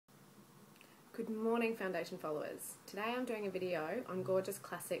Good morning, foundation followers. Today I'm doing a video on Gorgeous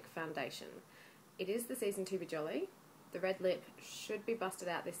Classic Foundation. It is the season to be jolly. The red lip should be busted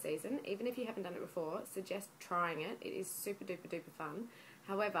out this season. Even if you haven't done it before, suggest trying it. It is super duper duper fun.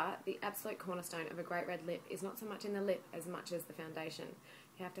 However, the absolute cornerstone of a great red lip is not so much in the lip as much as the foundation.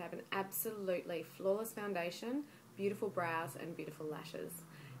 You have to have an absolutely flawless foundation, beautiful brows and beautiful lashes.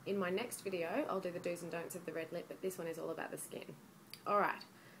 In my next video, I'll do the do's and don'ts of the red lip, but this one is all about the skin. Alright,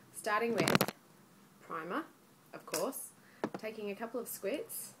 starting with primer, of course, taking a couple of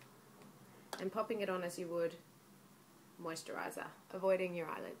squirts and popping it on as you would moisturiser, avoiding your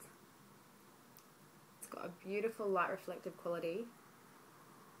eyelids. It's got a beautiful light reflective quality,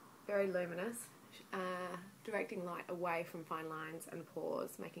 very luminous, directing light away from fine lines and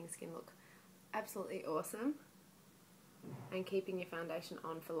pores, making skin look absolutely awesome and keeping your foundation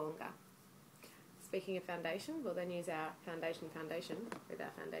on for longer. Speaking of foundation, we'll then use our foundation with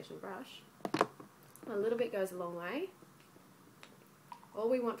our foundation brush. A little bit goes a long way. All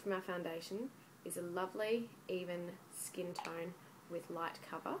we want from our foundation is a lovely, even skin tone with light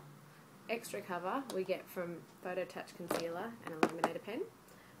cover. Extra cover we get from Photo Touch Concealer and Illuminator Pen.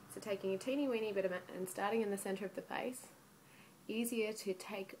 So taking a teeny weeny bit of it and starting in the centre of the face. Easier to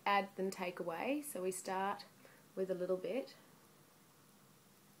add than take away, so we start with a little bit,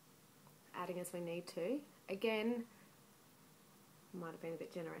 adding as we need to. Again, might have been a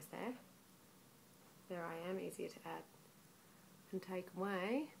bit generous there. There I am, easier to add and take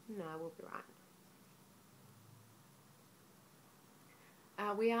away. No, we'll be right.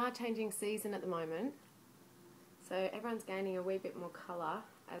 We are changing season at the moment, so everyone's gaining a wee bit more colour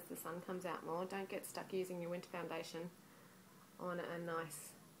as the sun comes out more. Don't get stuck using your winter foundation on a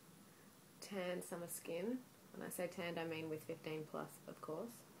nice tan summer skin. When I say tanned, I mean with 15 plus, of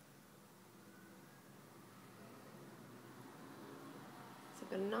course. So I've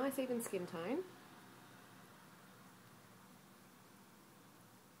got a nice even skin tone.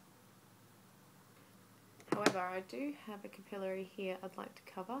 However, I do have a capillary here I'd like to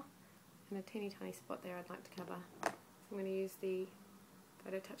cover, and a teeny tiny spot there I'd like to cover. So I'm going to use the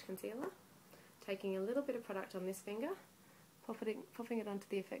Photo Touch Concealer, taking a little bit of product on this finger, popping it onto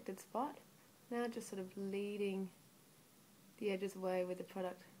the affected spot. Now just sort of leading the edges away with the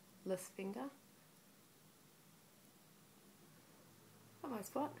productless finger. Got my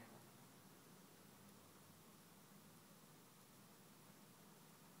spot.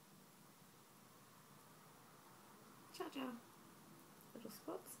 Cha-cha. Little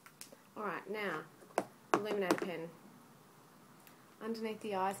spots. Alright, now, Illuminator Pen. Underneath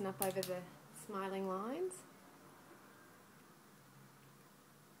the eyes and up over the smiling lines.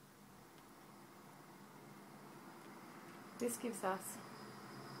 This gives us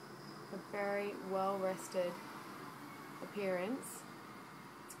a very well-rested appearance,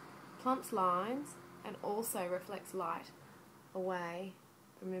 plumps lines and also reflects light away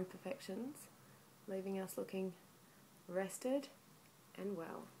from imperfections, leaving us looking rested and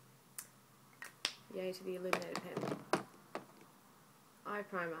well. Yay to the Illuminator Pen. Eye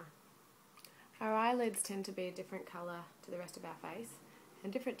primer. Our eyelids tend to be a different colour to the rest of our face,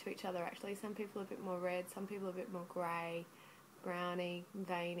 and different to each other actually. Some people are a bit more red, some people are a bit more grey, browny,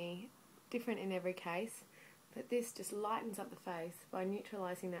 veiny, different in every case, but this just lightens up the face by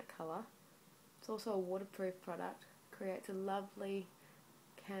neutralising that colour. It's also a waterproof product, creates a lovely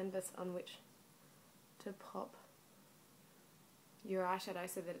canvas on which to pop your eyeshadow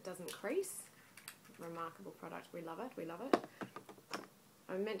so that it doesn't crease. Remarkable product, we love it, we love it.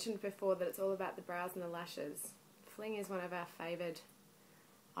 I mentioned before that it's all about the brows and the lashes. Fling is one of our favoured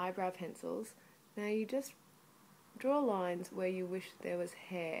eyebrow pencils. Now you just draw lines where you wish there was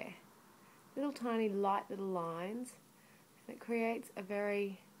hair. Little tiny light little lines, and it creates a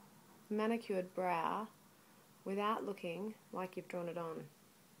very manicured brow without looking like you've drawn it on.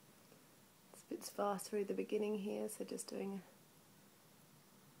 It's a bit fast through the beginning here, so just doing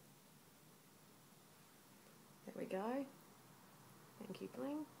there we go. Thank you,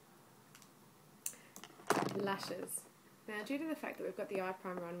 Bling. Lashes. Now, due to the fact that we've got the eye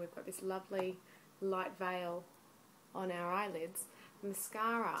primer on, we've got this lovely light veil on our eyelids,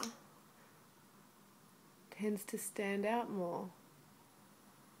 mascara tends to stand out more.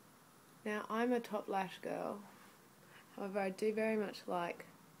 Now, I'm a top lash girl, however I do very much like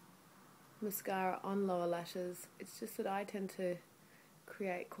mascara on lower lashes. It's just that I tend to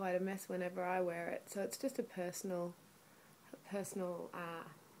create quite a mess whenever I wear it, so it's just a personal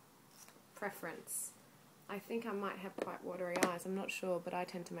preference. I think I might have quite watery eyes, I'm not sure, but I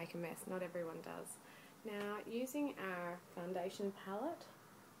tend to make a mess. Not everyone does. Now, using our foundation palette,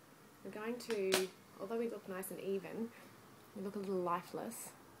 we're going to, although we look nice and even, we look a little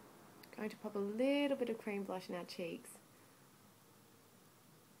lifeless. Going to pop a little bit of cream blush in our cheeks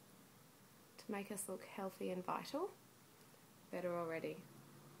to make us look healthy and vital. Better already.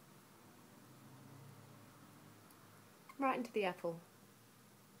 Right into the apple.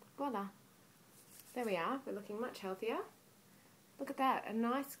 Voila. There we are. We're looking much healthier. Look at that. A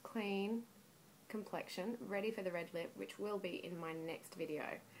nice clean complexion ready for the red lip, which will be in my next video.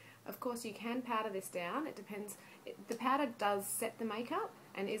 Of course, you can powder this down. It depends. The powder does set the makeup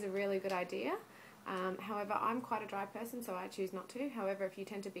and is a really good idea. However, I'm quite a dry person, so I choose not to. However, if you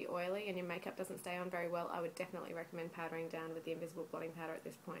tend to be oily and your makeup doesn't stay on very well, I would definitely recommend powdering down with the invisible blotting powder at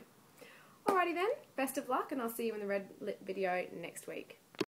this point. Alrighty then, best of luck, and I'll see you in the red lip video next week.